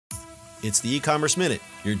It's the E-Commerce Minute,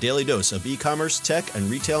 your daily dose of e-commerce, tech, and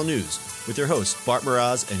retail news with your hosts, Bart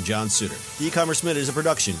Mraz and John Suter. The E-Commerce Minute is a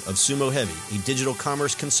production of Sumo Heavy, a digital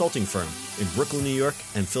commerce consulting firm in Brooklyn, New York,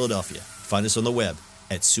 and Philadelphia. Find us on the web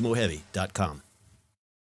at sumoheavy.com.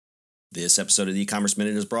 This episode of the E-Commerce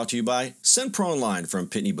Minute is brought to you by SendPro Online from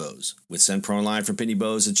Pitney Bowes. With SendPro Online from Pitney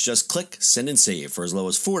Bowes, it's just click, send, and save for as low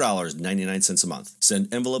as $4.99 a month.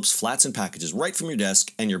 Send envelopes, flats, and packages right from your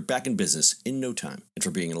desk, and you're back in business in no time. And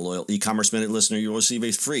for being a loyal E-Commerce Minute listener, you'll receive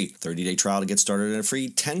a free 30-day trial to get started and a free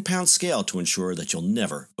 10-pound scale to ensure that you'll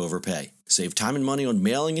never overpay. Save time and money on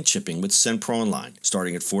mailing and shipping with SendPro Online.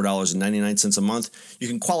 Starting at $4.99 a month, you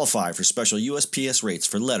can qualify for special USPS rates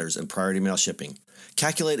for letters and priority mail shipping.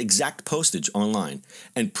 Calculate exact postage online,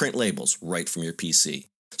 and print labels right from your PC.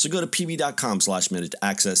 So go to pb.com/minute to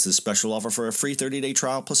access this special offer for a free 30-day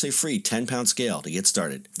trial plus a free 10-pound scale to get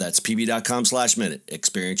started. That's pb.com/minute.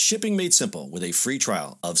 Experience shipping made simple with a free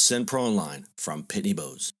trial of SendPro Online from Pitney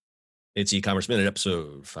Bowes. It's E-Commerce Minute,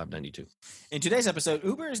 episode 592. In today's episode,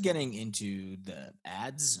 Uber is getting into the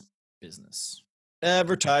ads business.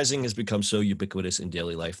 Advertising has become so ubiquitous in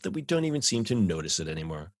daily life that we don't even seem to notice it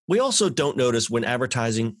anymore. We also don't notice when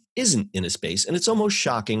advertising isn't in a space, and it's almost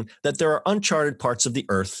shocking that there are uncharted parts of the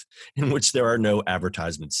earth in which there are no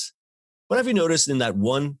advertisements. What have you noticed in that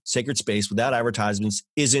one sacred space without advertisements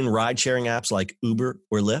is in ride-sharing apps like Uber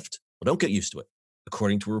or Lyft? Well, don't get used to it.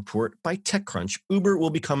 According to a report by TechCrunch, Uber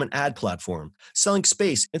will become an ad platform, selling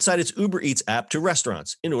space inside its Uber Eats app to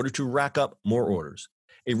restaurants in order to rack up more orders.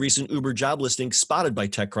 A recent Uber job listing spotted by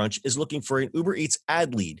TechCrunch is looking for an Uber Eats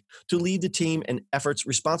ad lead to lead the team and efforts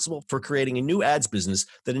responsible for creating a new ads business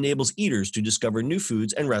that enables eaters to discover new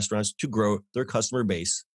foods and restaurants to grow their customer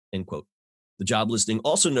base, end quote. The job listing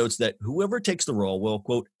also notes that whoever takes the role will,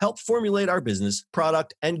 quote, help formulate our business,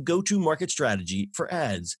 product, and go-to-market strategy for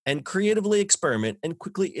ads and creatively experiment and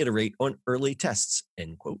quickly iterate on early tests,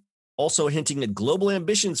 end quote. Also hinting at global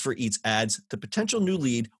ambitions for Eats ads, the potential new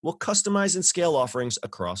lead will customize and scale offerings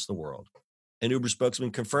across the world. An Uber spokesman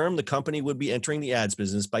confirmed the company would be entering the ads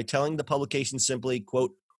business by telling the publication simply,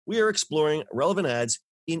 quote, we are exploring relevant ads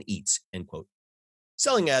in Eats, end quote.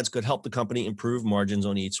 Selling ads could help the company improve margins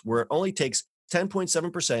on Eats, where it only takes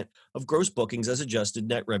 10.7% of gross bookings as adjusted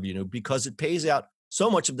net revenue because it pays out so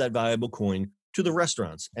much of that valuable coin to the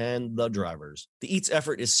restaurants and the drivers. The Eats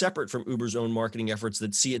effort is separate from Uber's own marketing efforts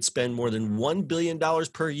that see it spend more than $1 billion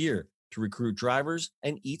per year to recruit drivers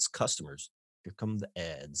and Eats customers. Here come the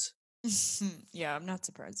ads. Yeah, I'm not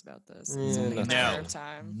surprised about this. Yeah, It's only a not matter No. of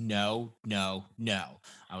time. No.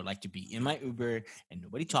 I would like to be in my Uber and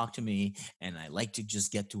nobody talk to me, and I like to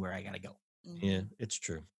just get to where I gotta go. Yeah, it's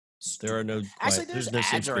true. Stupid. There are no Actually, there's there's no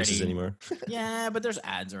safe ads spaces already. anymore. Yeah, but there's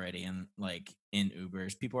ads already in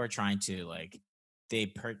Ubers. People are trying to do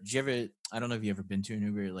you ever? I don't know if you ever been to an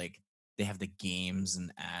Uber. Like they have the games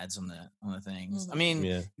and ads on the things. I mean,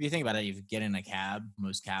 Yeah. if you think about it, if you get in a cab,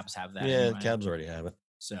 most cabs have that. Yeah, anyway. cabs already have it.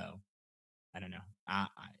 So I don't know.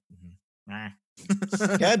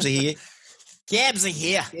 Cabs are here. Cabs are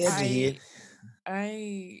here. Cabs are here.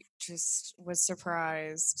 I just was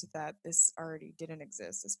surprised that this already didn't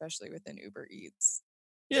exist, especially within Uber Eats.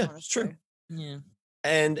 Yeah, honestly. it's true. Yeah.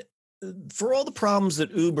 And for all the problems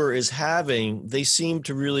that Uber is having, they seem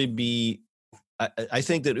to really be. I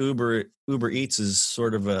think that Uber Eats is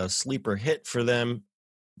sort of a sleeper hit for them.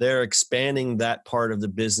 They're expanding that part of the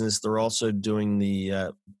business. They're also doing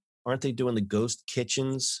aren't they doing the ghost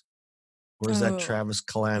kitchens? Or is that Travis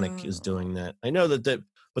Kalanick is doing that? I know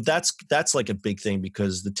but that's like a big thing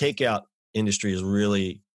because the takeout industry is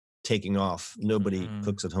really taking off. Nobody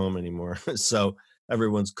cooks at home anymore. So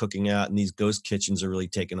everyone's cooking out, and these ghost kitchens are really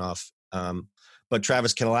taking off. But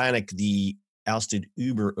Travis Kalanick, the ousted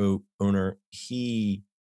Uber owner, he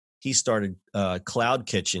started Cloud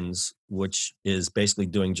Kitchens, which is basically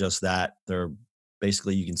doing just that. They're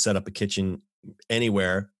basically, you can set up a kitchen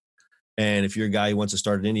anywhere. And if you're a guy who wants to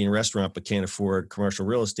start an Indian restaurant but can't afford commercial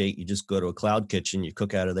real estate, you just go to a Cloud Kitchen, you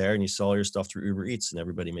cook out of there, and you sell your stuff through Uber Eats, and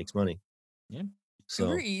everybody makes money. Yeah. So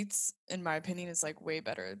Uber Eats, in my opinion, is like way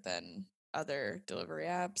better than other delivery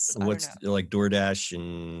apps. what's I don't know. like DoorDash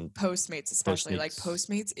and Postmates, especially. Like Postmates.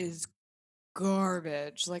 Postmates is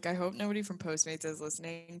garbage. Like I hope nobody from Postmates is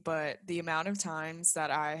listening, but the amount of times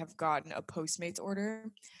that I have gotten a Postmates order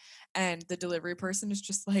and the delivery person is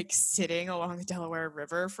just like sitting along the Delaware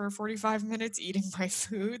River for 45 minutes eating my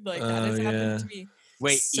food, like that has happened to me.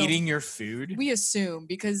 Wait, So- eating your food? We assume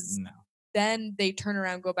because No. then they turn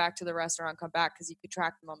around, go back to the restaurant, come back because you could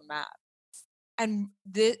track them on the map. And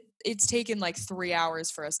it's taken like 3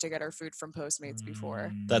 hours for us to get our food from Postmates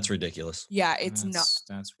before. That's ridiculous. Yeah, it's not.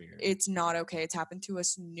 That's weird. It's not okay. It's happened to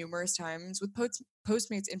us numerous times with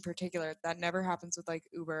Postmates in particular. That never happens with like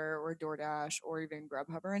Uber or DoorDash or even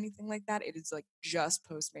Grubhub or anything like that. It is like just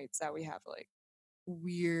Postmates that we have like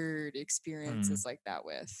weird experiences like that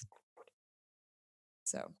with.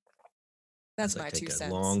 So that's my 2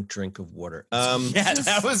 cents. Long drink of water. Yeah,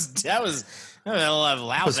 that was a lot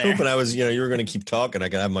loud. I was hoping you were going to keep talking. I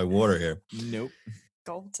could have my water here. Nope.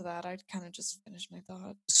 Gulp to that. I kind of just finished my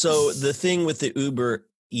thought. So the thing with the Uber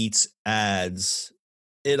Eats ads,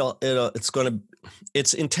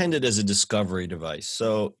 it's intended as a discovery device.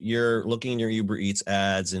 So you're looking at your Uber Eats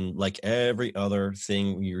ads, and like every other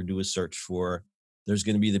thing you do a search for, there's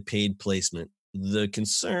going to be the paid placement. The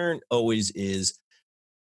concern always is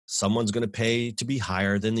someone's going to pay to be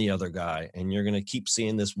higher than the other guy, and you're going to keep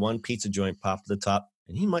seeing this one pizza joint pop to the top,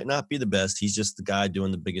 and he might not be the best. He's just the guy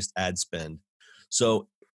doing the biggest ad spend. So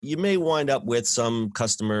you may wind up with some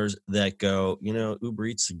customers that go, Uber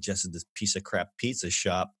Eats suggested this piece of crap pizza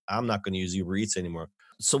shop. I'm not going to use Uber Eats anymore.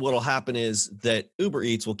 So what'll happen is that Uber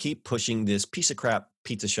Eats will keep pushing this piece of crap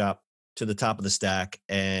pizza shop to the top of the stack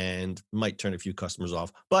and might turn a few customers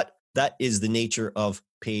off. But that is the nature of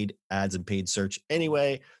paid ads and paid search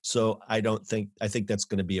anyway. So I think that's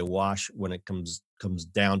going to be a wash when it comes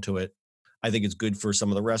down to it. I think it's good for some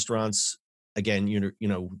of the restaurants. Again,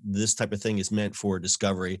 this type of thing is meant for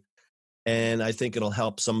discovery. And I think it'll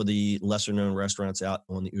help some of the lesser known restaurants out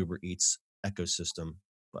on the Uber Eats ecosystem,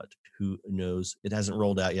 but who knows? It hasn't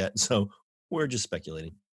rolled out yet. So we're just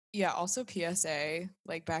speculating. Yeah. Also PSA,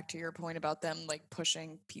 like back to your point about them like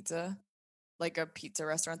pushing pizza, like a pizza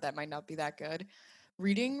restaurant that might not be that good.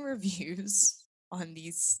 Reading reviews on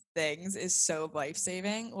these things is so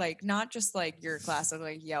life-saving. Like not just like your classic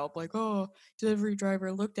like Yelp, like, oh, delivery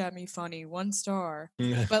driver looked at me funny, 1 star.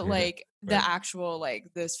 But like the actual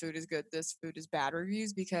like this food is good, this food is bad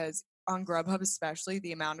reviews, because on Grubhub especially,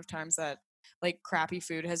 the amount of times that like crappy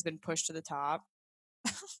food has been pushed to the top.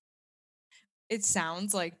 It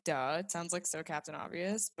sounds like duh. It sounds like so Captain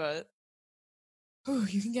Obvious, but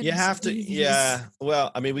you can get. You have to, yeah.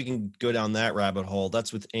 Well, I mean, we can go down that rabbit hole.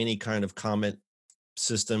 That's with any kind of comment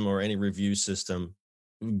system or any review system,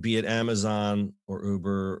 be it Amazon or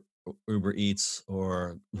Uber Eats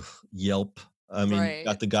or Yelp. I mean, you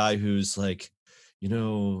got the guy who's like, they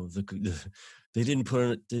didn't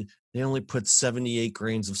put it. They only put 78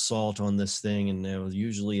 grains of salt on this thing, and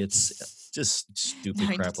usually it's just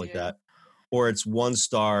stupid crap like that. Or it's 1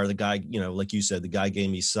 star. The guy, like you said, the guy gave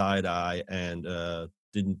me side eye and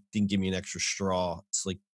didn't give me an extra straw. It's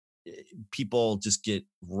like people just get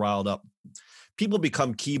riled up. People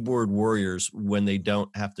become keyboard warriors when they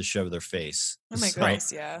don't have to show their face. Oh my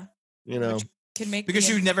goodness, yeah. Which can make because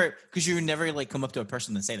you would never like come up to a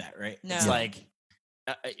person and say that, right? No. It's like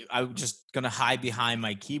I'm just gonna hide behind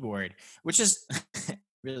my keyboard, which is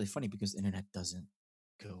really funny because the internet doesn't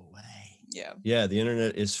go away. Yeah, the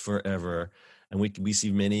internet is forever, and we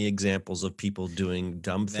see many examples of people doing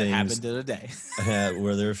dumb things that happened the other day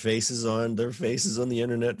where their faces on the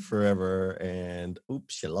internet forever, and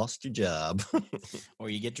oops, you lost your job, or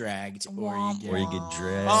you get dragged, or you get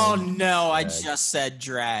dragged. Oh no, I just said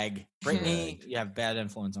drag. Brittany, you have bad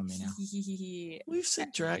influence on me now. We've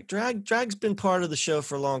said drag. Drag's been part of the show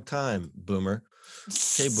for a long time, Boomer.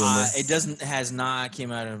 Hey, Boomer. It has not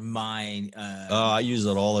came out of my. I use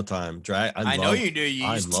it all the time. Drag. I know you do. You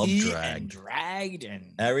use love drag. And dragged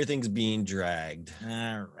and everything's being dragged.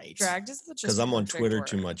 All right. Dragged is just because I'm on Twitter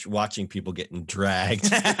too much, watching people getting dragged.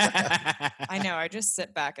 I know. I just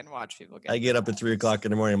sit back and watch people get. I get up at 3:00 in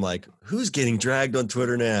the morning. I'm like, who's getting dragged on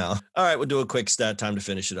Twitter now? All right, we'll do a quick stat time to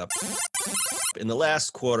finish it up. In the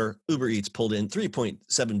last quarter, Uber Eats pulled in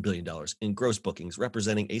 $3.7 billion in gross bookings,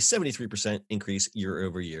 representing a 73% increase year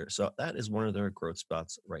over year. So that is one of their growth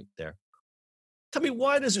spots right there. Tell me,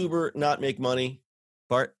 why does Uber not make money,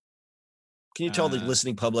 Bart? Can you tell the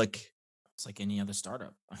listening public? It's like any other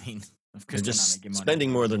startup. I mean, of course they're just spending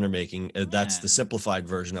more than they're making. That's the simplified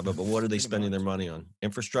version of it. But what are they spending their money on?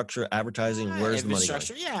 Infrastructure, advertising? Where's the money going?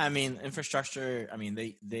 Yeah, I mean, infrastructure. I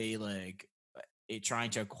mean, they like trying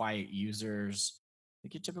to acquire users,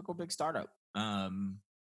 like your typical big startup.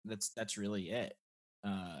 That's really it.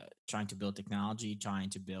 Trying to build technology, trying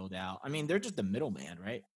to build out. I mean, they're just the middleman,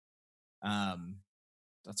 right?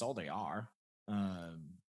 That's all they are.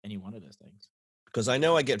 Any one of those things. Because I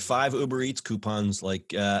know I get 5 Uber Eats coupons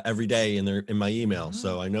like every day in my email,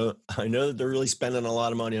 so I know that they're really spending a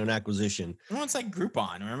lot of money on acquisition. Well, it's like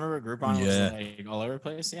Groupon. Remember Groupon was like all over the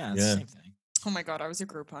place? Yeah, it's the same thing. Oh my God, I was a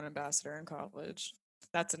Groupon ambassador in college.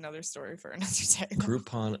 that's another story for another day.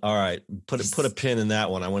 Groupon. All right. Put a pin in that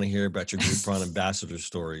one. I want to hear about your Groupon ambassador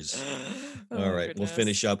stories. All right. We'll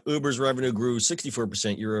finish up. Uber's revenue grew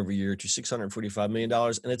 64% year over year to $645 million,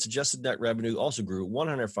 and its adjusted net revenue also grew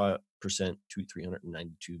 105% to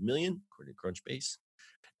 $392 million, according to Crunchbase.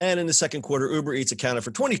 And in the second quarter, Uber Eats accounted for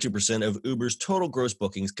 22% of Uber's total gross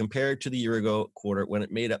bookings compared to the year ago quarter when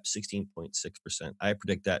it made up 16.6%. I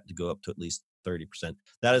predict that to go up to at least 30%.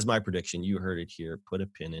 That is my prediction. You heard it here. Put a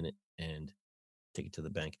pin in it and take it to the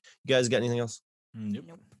bank. You guys got anything else? Nope.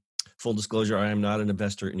 Full disclosure, I am not an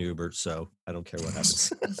investor in Uber, so I don't care what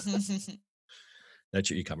happens. That's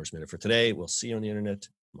your e-commerce minute for today. We'll see you on the internet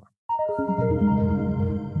tomorrow.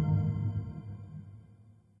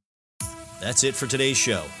 That's it for today's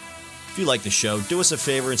show. If you like the show, do us a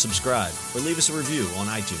favor and subscribe or leave us a review on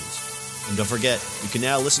iTunes. And don't forget, you can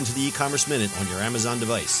now listen to the e-commerce minute on your Amazon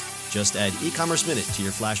device. Just add e-commerce minute to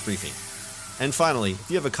your flash briefing. And finally, if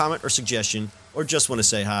you have a comment or suggestion or just want to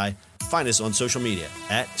say hi, find us on social media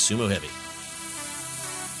 @Sumo Heavy.